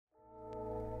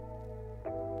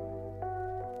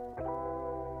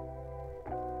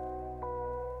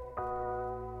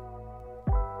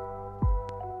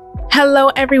Hello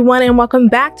everyone and welcome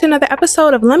back to another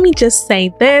episode of Let Me Just Say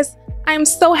This. I'm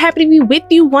so happy to be with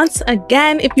you once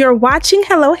again. If you're watching,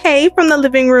 hello, hey, from the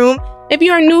living room. If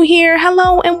you are new here,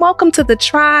 hello and welcome to the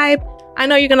tribe. I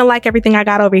know you're gonna like everything I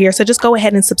got over here, so just go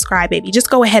ahead and subscribe, baby. Just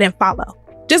go ahead and follow.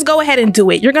 Just go ahead and do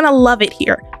it. You're gonna love it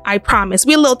here. I promise.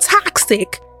 We're a little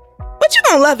toxic, but you're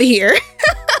gonna love it here.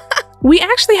 We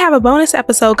actually have a bonus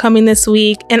episode coming this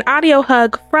week, an audio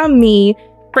hug from me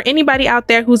for anybody out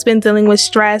there who's been dealing with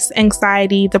stress,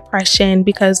 anxiety, depression,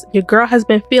 because your girl has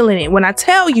been feeling it. When I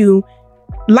tell you,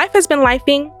 life has been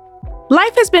lifing.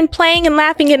 Life has been playing and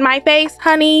laughing in my face,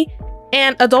 honey.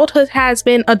 And adulthood has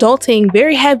been adulting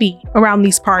very heavy around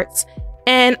these parts.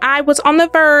 And I was on the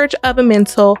verge of a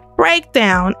mental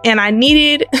breakdown and I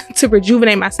needed to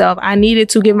rejuvenate myself. I needed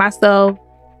to give myself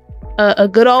a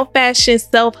good old-fashioned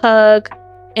self-hug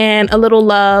and a little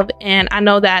love. And I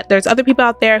know that there's other people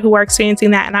out there who are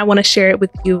experiencing that, and I want to share it with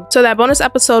you. So that bonus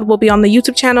episode will be on the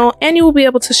YouTube channel and you will be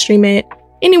able to stream it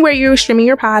anywhere you're streaming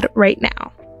your pod right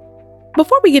now.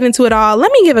 Before we get into it all,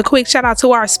 let me give a quick shout out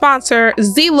to our sponsor,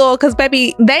 Z-Lul, because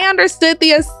baby, they understood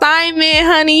the assignment,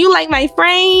 honey. You like my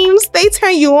frames? They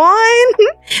turn you on?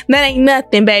 That ain't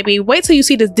nothing, baby. Wait till you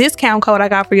see this discount code I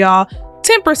got for y'all.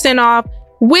 10% off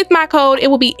with my code. It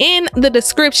will be in the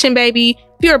description, baby.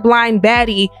 If you're a blind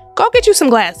baddie, go get you some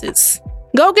glasses.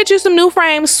 Go get you some new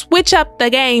frames. Switch up the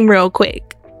game real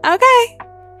quick. Okay?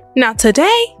 Now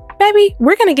today, baby,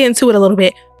 we're going to get into it a little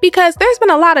bit because there's been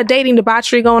a lot of dating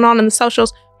debauchery going on in the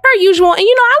socials per usual. And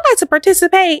you know, I like to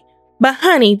participate. But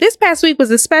honey, this past week was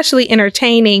especially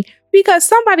entertaining because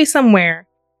somebody somewhere,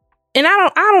 and I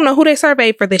don't know who they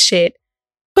surveyed for this shit,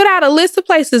 put out a list of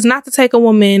places not to take a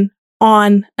woman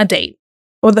on a date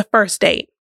or the first date.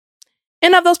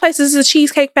 And of those places is a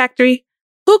Cheesecake Factory,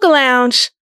 hookah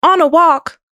lounge, on a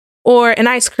walk, or an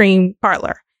ice cream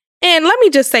parlor. And let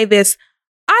me just say this.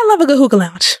 I love a good hookah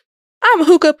lounge. I'm a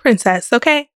hookah princess,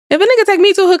 okay? If a nigga take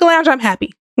me to a hookah lounge, I'm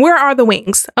happy. Where are the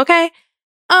wings, okay?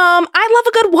 I love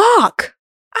a good walk.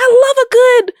 I love a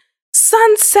good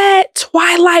sunset,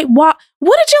 twilight walk.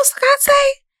 What did Jill Scott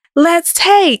say? Let's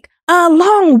take a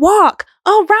long walk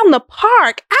around the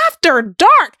park after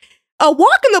dark. A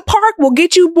walk in the park will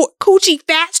get you coochie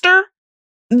faster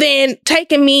than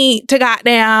taking me to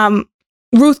goddamn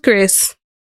Ruth Chris.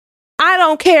 I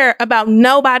don't care about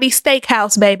nobody's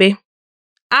steakhouse, baby.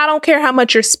 I don't care how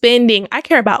much you're spending. I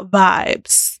care about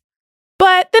vibes.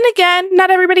 But then again,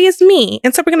 not everybody is me.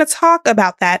 And so we're going to talk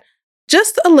about that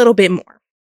just a little bit more.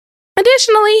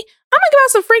 Additionally, I'm going to give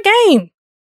out some free game.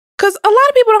 Because a lot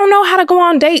of people don't know how to go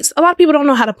on dates. A lot of people don't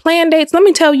know how to plan dates. Let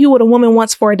me tell you what a woman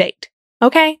wants for a date.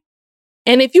 Okay?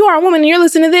 And if you are a woman and you're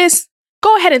listening to this,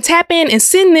 go ahead and tap in and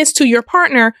send this to your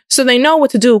partner so they know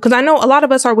what to do. Because I know a lot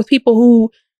of us are with people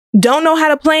who don't know how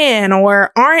to plan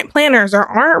or aren't planners or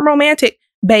aren't romantic.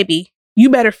 Baby, you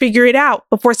better figure it out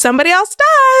before somebody else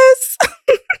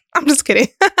does. I'm just kidding.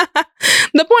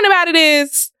 The point about it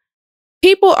is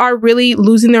people are really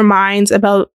losing their minds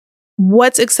about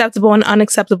what's acceptable and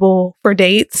unacceptable for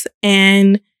dates.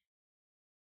 And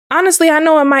honestly, I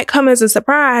know it might come as a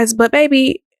surprise, but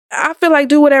baby, I feel like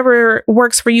do whatever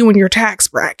works for you in your tax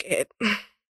bracket.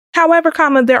 However,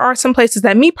 there are some places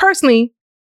that me personally,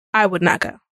 I would not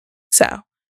go. So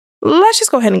let's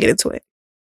just go ahead and get into it.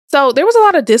 So there was a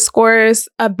lot of discourse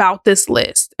about this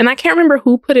list and I can't remember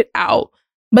who put it out,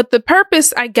 but the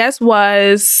purpose, I guess,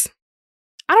 was,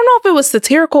 I don't know if it was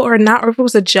satirical or not, or if it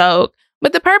was a joke,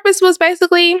 but the purpose was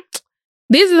basically,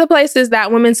 these are the places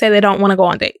that women say they don't want to go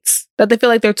on dates, that they feel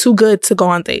like they're too good to go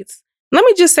on dates. Let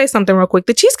me just say something real quick.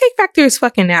 The Cheesecake Factory is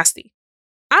fucking nasty.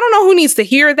 I don't know who needs to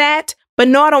hear that, but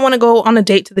no, I don't want to go on a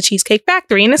date to the Cheesecake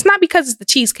Factory. And it's not because it's the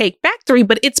Cheesecake Factory,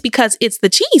 but it's because it's the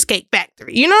Cheesecake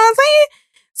Factory. You know what I'm saying?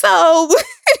 So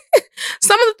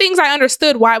some of the things I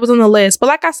understood why it was on the list. But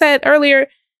like I said earlier,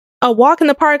 a walk in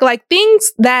the park, like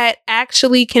things that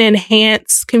actually can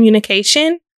enhance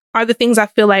communication are the things I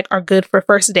feel like are good for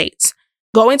first dates.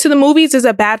 Going to the movies is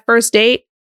a bad first date,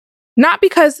 not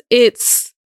because it's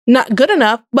not good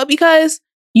enough, but because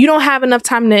you don't have enough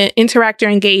time to interact or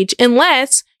engage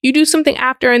unless you do something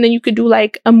after and then you could do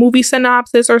like a movie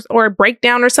synopsis or a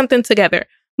breakdown or something together.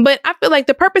 But I feel like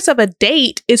the purpose of a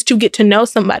date is to get to know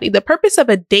somebody. The purpose of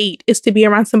a date is to be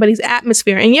around somebody's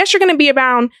atmosphere. And yes, you're going to be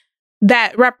around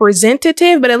that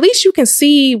representative, but at least you can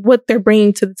see what they're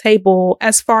bringing to the table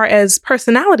as far as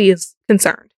personality is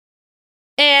concerned.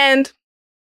 And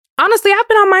honestly, I've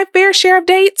been on my fair share of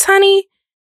dates, honey.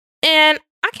 And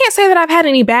I can't say that I've had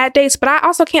any bad dates, but I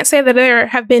also can't say that there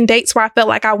have been dates where I felt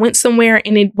like I went somewhere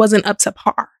and it wasn't up to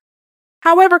par.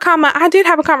 However, I did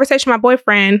have a conversation with my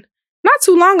boyfriend not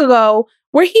too long ago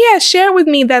where he had shared with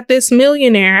me that this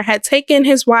millionaire had taken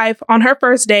his wife on her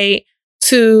first date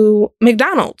to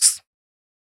McDonald's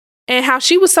and how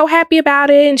she was so happy about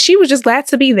it and she was just glad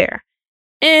to be there.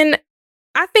 And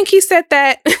I think he said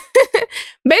that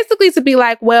basically to be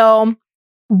like, well,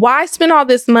 why spend all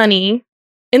this money?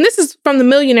 And this is from the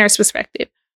millionaire's perspective.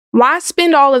 Why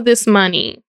spend all of this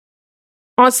money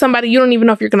on somebody you don't even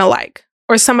know if you're going to like,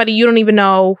 or somebody you don't even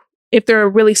know if they're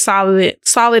really solid,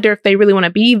 or if they really want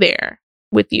to be there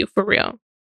with you for real?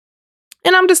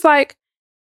 And I'm just like,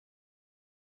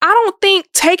 I don't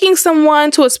think taking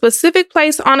someone to a specific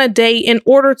place on a date in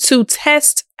order to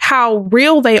test how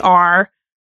real they are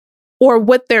or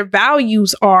what their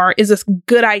values are is a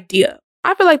good idea.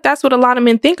 I feel like that's what a lot of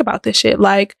men think about this shit.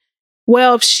 Like,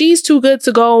 well, if she's too good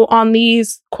to go on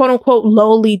these quote unquote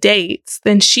lowly dates,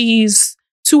 then she's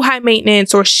too high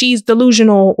maintenance, or she's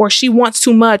delusional, or she wants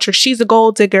too much, or she's a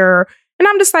gold digger. And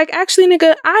I'm just like, actually,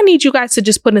 nigga, I need you guys to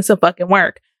just put in some fucking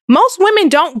work. Most women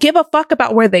don't give a fuck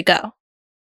about where they go.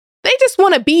 They just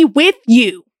want to be with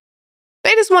you.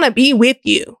 They just want to be with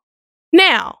you.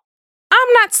 Now,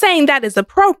 I'm not saying that is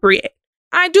appropriate.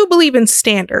 I do believe in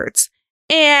standards.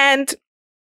 And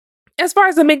as far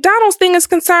as the McDonald's thing is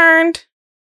concerned,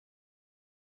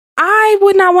 I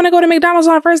would not want to go to McDonald's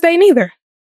on a first date neither.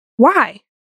 Why?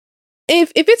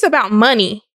 If it's about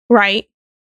money, right?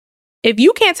 If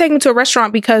you can't take me to a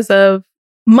restaurant because of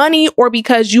money or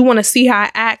because you want to see how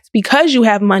I act because you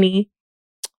have money,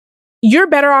 you're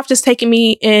better off just taking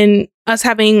me and us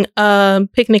having a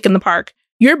picnic in the park.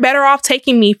 You're better off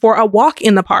taking me for a walk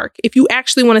in the park if you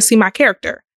actually want to see my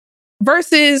character,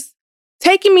 versus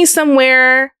taking me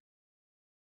somewhere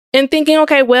and thinking,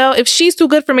 okay, well, if she's too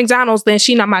good for McDonald's, then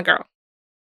she's not my girl.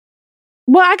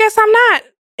 Well, I guess I'm not.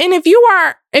 And if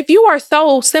you are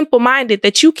so simple-minded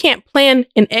that you can't plan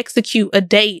and execute a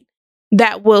date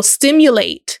that will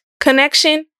stimulate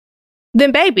connection,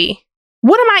 then baby,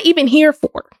 what am I even here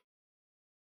for?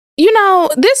 You know,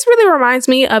 this really reminds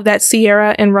me of that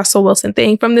Sierra and Russell Wilson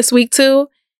thing from this week too.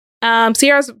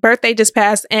 Sierra's birthday just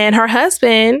passed and her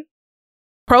husband,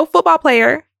 pro football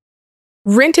player,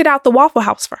 rented out the Waffle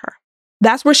House for her.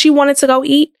 That's where she wanted to go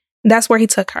eat. That's where he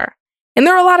took her. And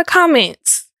there were a lot of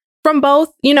comments from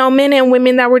both, you know, men and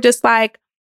women that were just like,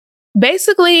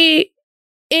 basically,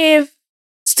 if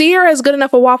Sierra is good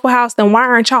enough for Waffle House, then why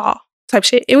aren't y'all? Type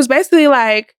shit. It was basically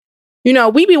like, you know,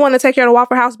 we be wanting to take care of the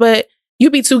Waffle House, but you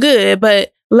be too good,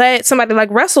 but let somebody like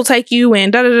Russell take you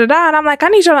and da-da-da-da. And I'm like, I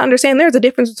need y'all to understand there's a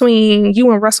difference between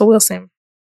you and Russell Wilson.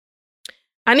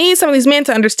 I need some of these men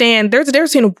to understand there's a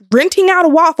difference between renting out a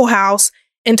Waffle House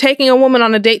and taking a woman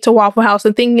on a date to Waffle House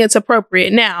and thinking it's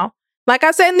appropriate. Now, like I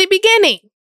said in the beginning,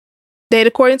 date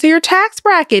according to your tax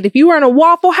bracket. If you are in a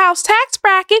Waffle House tax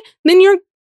bracket, then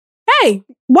hey,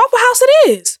 Waffle House it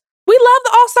is. We love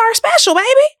the All-Star Special, baby.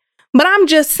 But I'm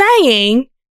just saying,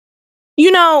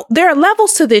 you know, there are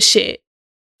levels to this shit.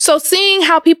 So seeing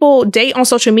how people date on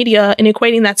social media and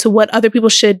equating that to what other people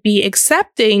should be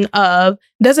accepting of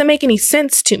doesn't make any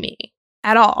sense to me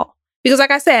at all. Because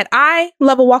like I said, I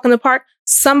love a walk in the park.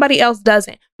 Somebody else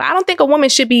doesn't. But I don't think a woman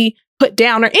should be put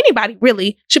down, or anybody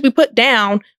really should be put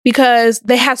down because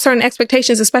they have certain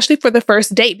expectations, especially for the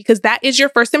first date, because that is your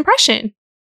first impression.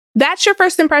 That's your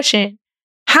first impression.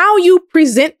 How you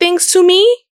present things to me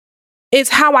is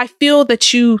how I feel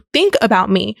that you think about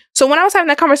me. So when I was having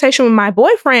that conversation with my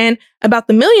boyfriend about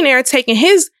the millionaire taking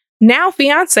his now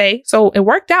fiance, so it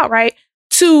worked out, right,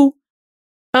 to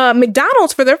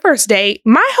McDonald's for their first date,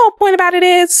 my whole point about it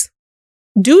is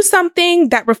do something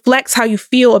that reflects how you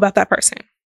feel about that person.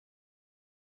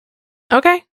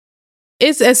 Okay?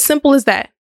 It's as simple as that.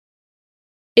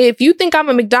 If you think I'm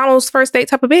a McDonald's first date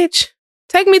type of bitch,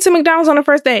 take me to McDonald's on the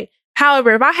first date.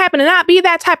 However, if I happen to not be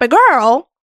that type of girl,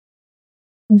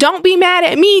 don't be mad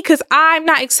at me because I'm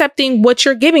not accepting what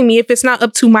you're giving me if it's not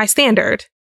up to my standard.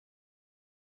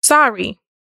 Sorry.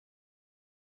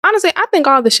 Honestly, I think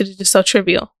all this shit is just so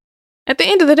trivial. At the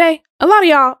end of the day, a lot of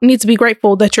y'all need to be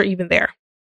grateful that you're even there.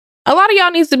 A lot of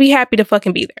y'all needs to be happy to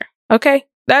fucking be there. Okay?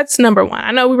 That's number one.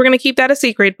 I know we were going to keep that a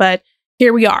secret, but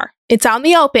here we are. It's out in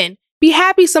the open. Be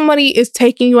happy somebody is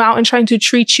taking you out and trying to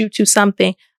treat you to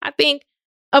something. I think,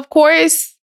 of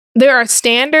course, there are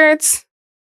standards,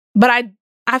 but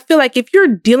I feel like if you're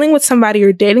dealing with somebody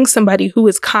or dating somebody who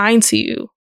is kind to you,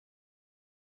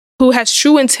 who has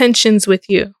true intentions with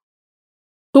you,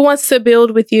 who wants to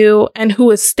build with you, and who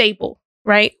is stable,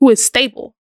 right? Who is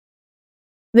stable,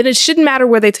 then it shouldn't matter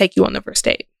where they take you on the first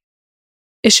date.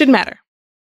 It shouldn't matter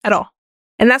at all.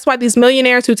 And that's why these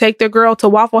millionaires who take their girl to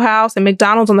Waffle House and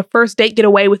McDonald's on the first date get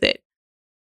away with it.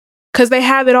 Because they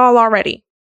have it all already.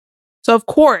 So of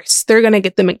course, they're going to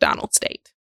get the McDonald's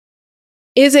date.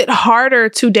 Is it harder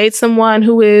to date someone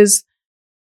who is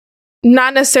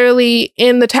not necessarily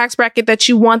in the tax bracket that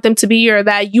you want them to be or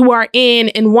that you are in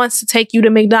and wants to take you to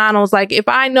McDonald's? Like if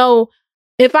I know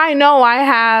I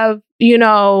have,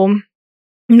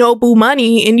 no boo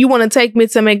money and you want to take me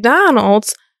to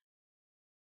McDonald's,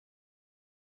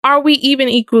 are we even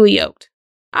equally yoked?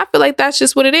 I feel like that's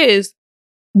just what it is.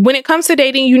 When it comes to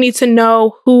dating, you need to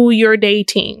know who you're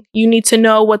dating. You need to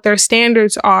know what their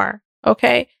standards are.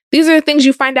 Okay. These are the things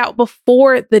you find out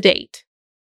before the date.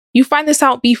 You find this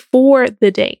out before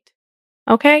the date.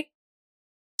 Okay.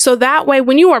 So that way,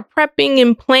 when you are prepping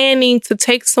and planning to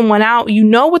take someone out, you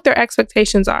know what their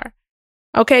expectations are.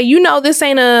 Okay. You know, this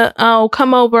ain't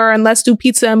come over and let's do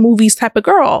pizza and movies type of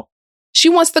girl. She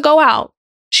wants to go out.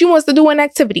 She wants to do an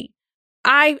activity.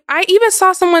 I even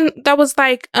saw someone that was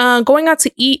like, going out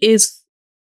to eat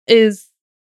is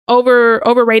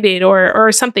overrated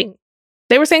or something.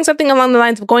 They were saying something along the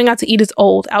lines of going out to eat is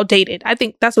old, outdated. I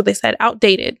think that's what they said,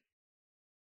 outdated.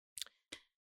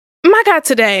 My God,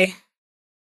 today,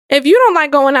 if you don't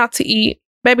like going out to eat,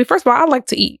 baby, first of all, I like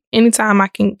to eat anytime I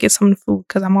can get some food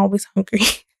because I'm always hungry.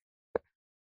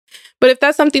 But if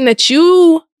that's something that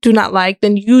you do not like,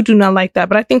 then you do not like that.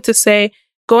 But I think to say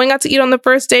going out to eat on the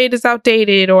first date is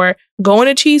outdated, or going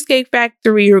to Cheesecake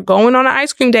Factory, or going on an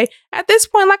ice cream day. At this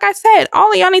point, like I said,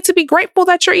 all of y'all need to be grateful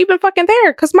that you're even fucking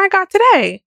there. Because my God,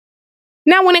 today.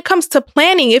 Now, when it comes to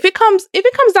planning, if it comes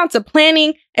down to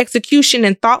planning, execution,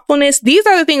 and thoughtfulness, these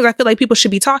are the things I feel like people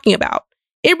should be talking about.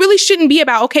 It really shouldn't be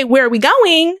about, okay, where are we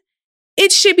going?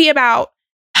 It should be about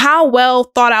how well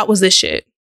thought out was this shit?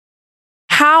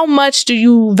 How much do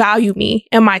you value me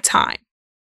and my time?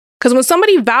 Because when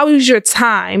somebody values your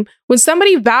time, when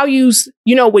somebody values,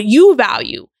 what you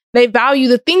value, they value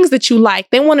the things that you like.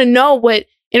 They want to know what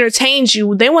entertains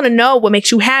you. They want to know what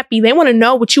makes you happy. They want to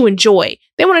know what you enjoy.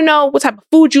 They want to know what type of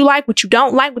food you like, what you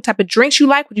don't like, what type of drinks you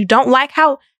like, what you don't like,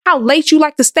 how late you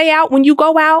like to stay out when you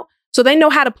go out. So they know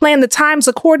how to plan the times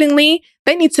accordingly.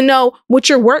 They need to know what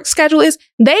your work schedule is.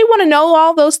 They want to know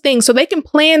all those things so they can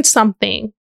plan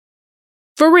something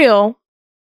for real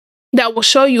that will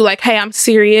show you like, hey, I'm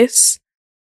serious.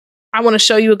 I want to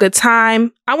show you a good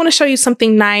time. I want to show you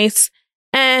something nice.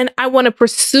 And I want to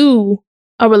pursue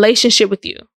a relationship with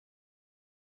you.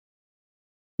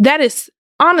 That is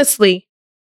honestly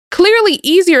clearly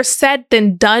easier said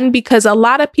than done because a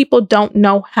lot of people don't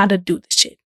know how to do this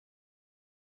shit.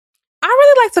 I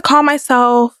really like to call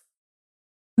myself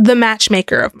the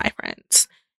matchmaker of my friends.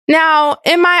 Now,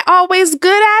 am I always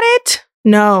good at it?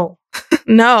 No,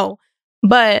 no.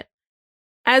 But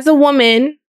as a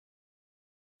woman,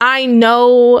 I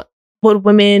know what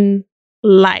women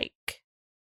like.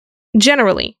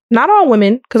 Generally, not all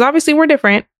women, because obviously we're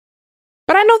different,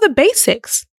 but I know the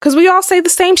basics because we all say the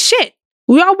same shit.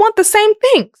 We all want the same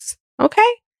things.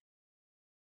 Okay.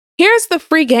 Here's the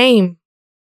free game.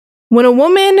 When a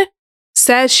woman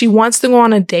says she wants to go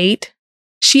on a date,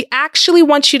 she actually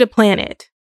wants you to plan it.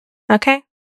 Okay.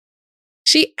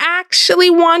 She actually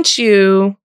wants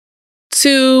you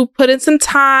to put in some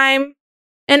time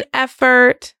and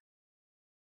effort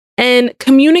and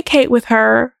communicate with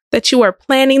her that you are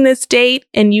planning this date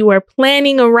and you are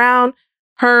planning around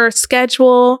her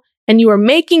schedule and you are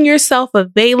making yourself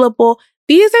available.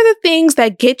 These are the things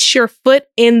that get your foot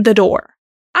in the door.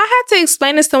 I had to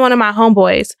explain this to one of my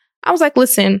homeboys. I was like,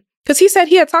 listen, because he said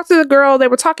he had talked to the girl. They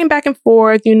were talking back and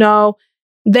forth.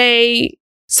 They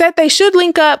said they should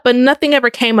link up, but nothing ever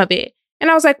came of it.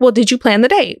 And I was like, well, did you plan the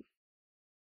date?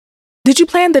 Did you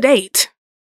plan the date?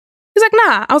 He's like,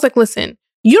 nah. I was like, listen,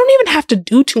 you don't even have to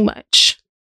do too much.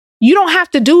 You don't have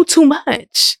to do too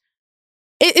much.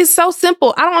 It is so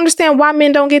simple. I don't understand why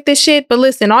men don't get this shit. But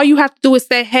listen, all you have to do is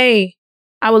say, hey,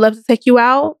 I would love to take you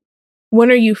out.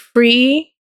 When are you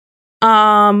free?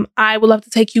 I would love to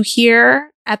take you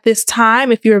here at this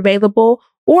time if you're available.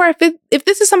 Or if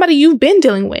this is somebody you've been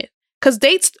dealing with. Because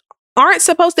dates aren't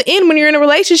supposed to end when you're in a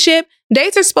relationship.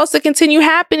 Dates are supposed to continue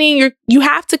happening. You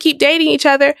have to keep dating each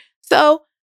other. So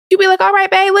you be like, all right,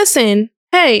 babe, listen,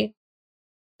 hey,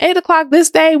 8:00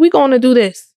 this day, we going to do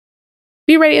this.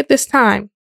 Be ready at this time.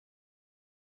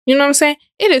 You know what I'm saying?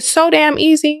 It is so damn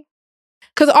easy.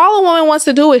 Because all a woman wants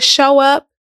to do is show up,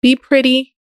 be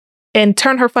pretty, and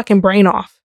turn her fucking brain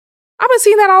off. I've been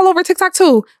seeing that all over TikTok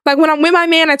too. Like when I'm with my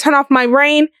man, I turn off my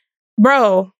brain.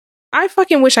 Bro, I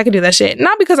fucking wish I could do that shit.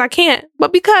 Not because I can't,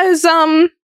 but because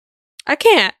I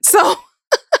can't. So,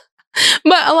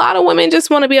 but a lot of women just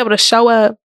want to be able to show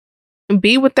up and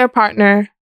be with their partner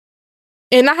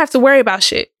and not have to worry about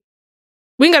shit.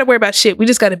 We ain't got to worry about shit. We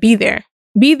just got to be there.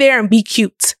 Be there and be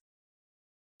cute.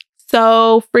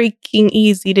 So freaking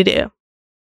easy to do.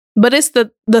 but it's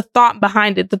the thought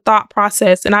behind it, the thought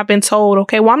process. And I've been told,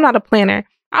 okay, well, I'm not a planner.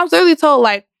 I was literally told,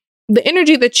 like, the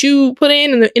energy that you put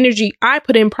in and the energy I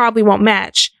put in probably won't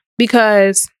match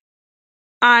because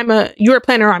you're a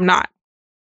planner, I'm not.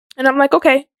 And I'm like,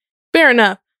 okay, fair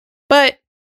enough. But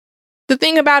the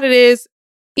thing about it is,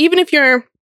 even if you're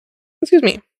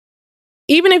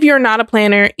not a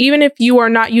planner, even if you are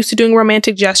not used to doing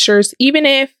romantic gestures, even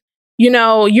if,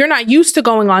 you're not used to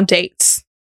going on dates.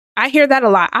 I hear that a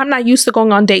lot. I'm not used to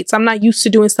going on dates. I'm not used to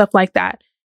doing stuff like that.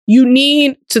 You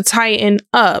need to tighten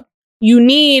up. You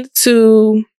need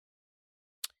to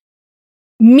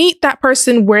meet that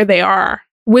person where they are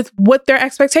with what their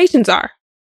expectations are.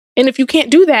 And if you can't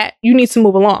do that, you need to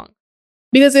move along.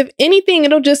 Because if anything,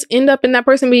 it'll just end up in that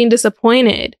person being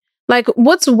disappointed. Like,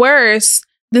 what's worse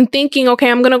than thinking,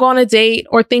 okay, I'm going to go on a date,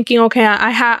 or thinking, okay,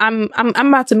 I'm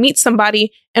about to meet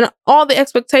somebody and all the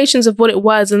expectations of what it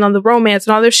was and all the romance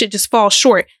and all this shit just falls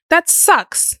short. That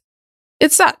sucks.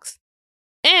 It sucks.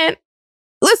 And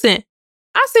listen,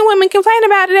 I see women complain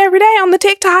about it every day on the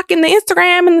TikTok and the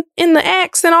Instagram and in the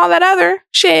X and all that other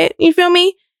shit. You feel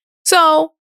me?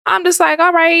 So I'm just like,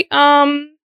 all right,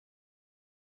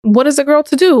 what is a girl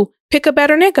to do? Pick a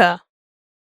better nigga.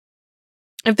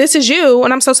 If this is you,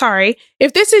 and I'm so sorry,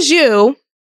 if this is you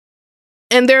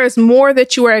and there is more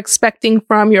that you are expecting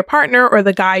from your partner or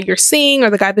the guy you're seeing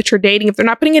or the guy that you're dating, if they're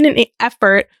not putting in any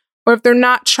effort, or if they're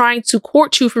not trying to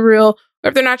court you for real, or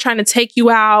if they're not trying to take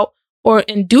you out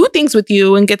and do things with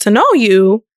you and get to know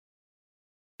you,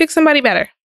 pick somebody better.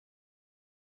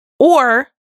 Or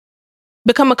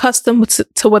become accustomed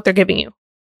to what they're giving you.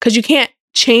 Because you can't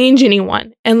change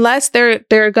anyone unless they're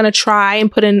going to try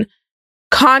and put in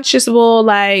consciousable,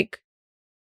 like,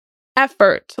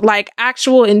 effort, like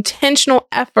actual intentional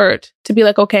effort to be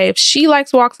like, okay, if she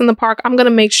likes walks in the park, I'm going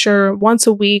to make sure once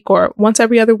a week or once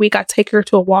every other week I take her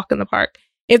to a walk in the park.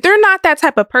 If they're not that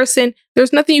type of person,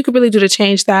 there's nothing you could really do to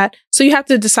change that. So you have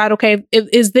to decide, okay,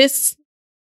 is this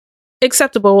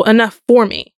acceptable enough for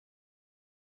me?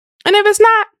 And if it's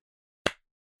not,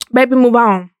 baby, move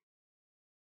on.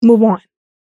 Move on.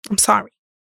 I'm sorry.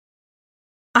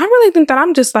 I really think that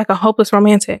I'm just like a hopeless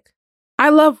romantic. I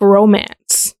love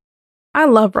romance. I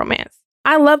love romance.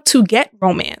 I love to get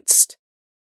romanced.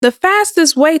 The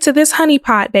fastest way to this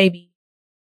honeypot, baby,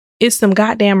 is some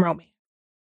goddamn romance.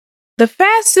 The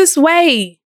fastest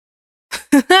way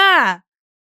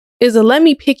is to let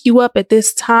me pick you up at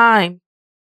this time.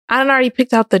 I done already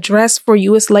picked out the dress for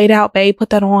you. It's laid out, babe. Put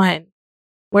that on.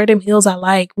 Wear them heels I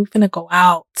like. We finna go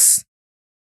out.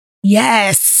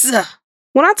 Yes.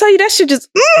 When I tell you that shit just,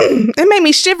 it made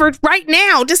me shiver right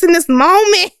now, just in this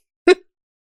moment.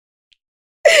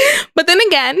 But then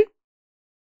again,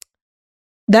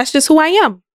 that's just who I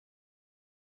am.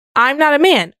 I'm not a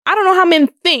man. I don't know how men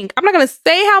think. I'm not going to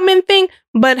say how men think,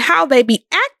 but how they be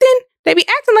acting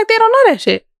like they don't know that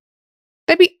shit.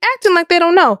 They be acting like they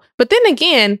don't know. But then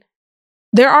again,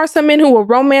 there are some men who will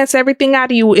romance everything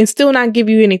out of you and still not give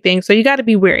you anything. So you got to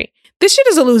be wary. This shit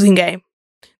is a losing game.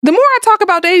 The more I talk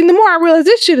about dating, the more I realize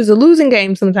this shit is a losing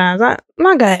game sometimes.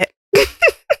 My God.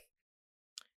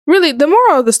 Really, the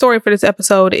moral of the story for this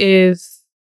episode is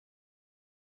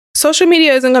social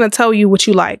media isn't going to tell you what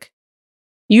you like.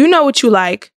 You know what you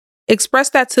like.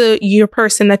 Express that to your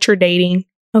person that you're dating.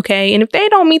 Okay. And if they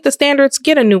don't meet the standards,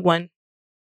 get a new one.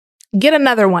 Get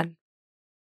another one.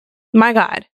 My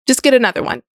God, just get another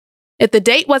one. If the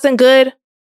date wasn't good,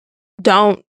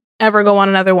 don't ever go on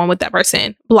another one with that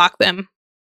person. Block them.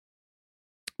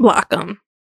 Block them.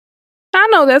 I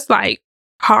know that's like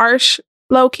harsh,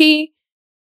 low key.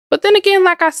 But then again,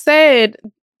 like I said,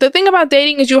 the thing about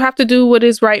dating is you have to do what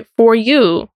is right for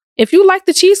you. If you like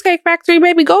the Cheesecake Factory,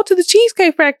 baby, go to the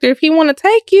Cheesecake Factory if he want to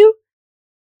take you.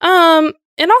 And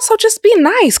also just be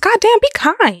nice. Goddamn, be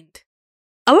kind.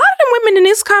 A lot of them women in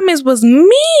these comments was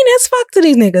mean as fuck to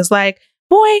these niggas. Like,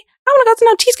 boy, I want to go to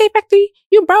no Cheesecake Factory.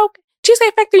 You broke.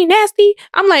 Cheesecake Factory nasty.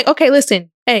 I'm like, okay, listen.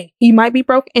 Hey, he might be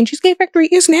broke and Cheesecake Factory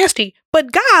is nasty.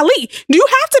 But golly, do you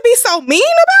have to be so mean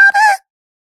about it?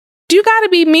 Do you gotta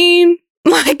be mean?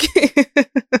 Like,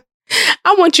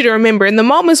 I want you to remember, in the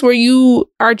moments where you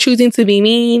are choosing to be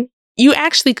mean, you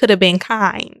actually could have been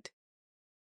kind.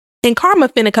 And karma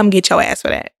finna come get your ass for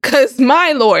that. Because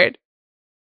my Lord,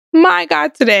 my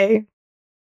God, today,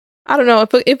 I don't know,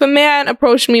 if a man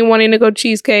approached me wanting to go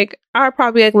cheesecake, I'd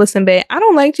probably be like, listen, babe, I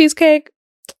don't like cheesecake.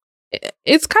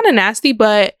 It's kind of nasty,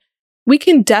 but we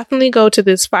can definitely go to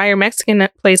this fire Mexican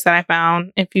place that I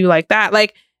found if you like that.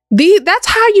 Like, that's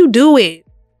how you do it.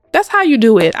 That's how you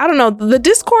do it. I don't know. The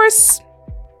discourse,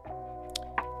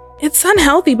 it's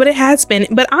unhealthy, but it has been.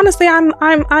 But honestly, I'm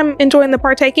enjoying the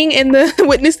partaking and the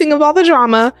witnessing of all the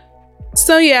drama.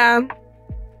 So yeah,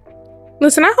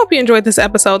 listen, I hope you enjoyed this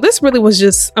episode. This really was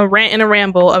just a rant and a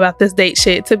ramble about this date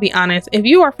shit, to be honest. If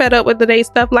you are fed up with the date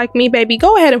stuff like me, baby,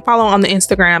 go ahead and follow on the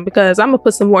Instagram, because I'm gonna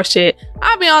put some more shit.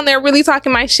 I'll be on there really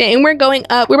talking my shit, and we're going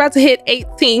up. We're about to hit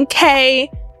 18K.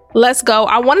 Let's go.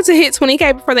 I wanted to hit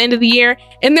 20K before the end of the year,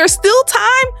 and there's still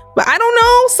time, but I don't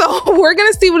know. So we're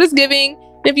gonna see what it's giving.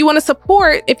 And if you want to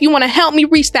support, if you want to help me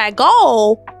reach that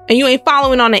goal, and you ain't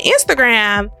following on the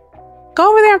Instagram, go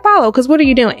over there and follow, because what are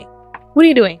you doing? What are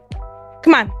you doing?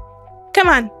 Come on. Come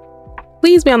on.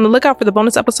 Please be on the lookout for the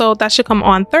bonus episode that should come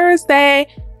on Thursday.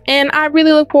 And I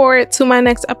really look forward to my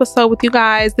next episode with you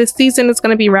guys. This season is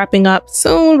going to be wrapping up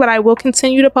soon, but I will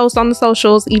continue to post on the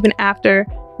socials even after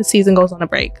the season goes on a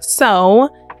break. So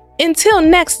until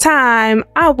next time,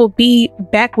 I will be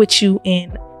back with you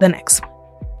in the next one.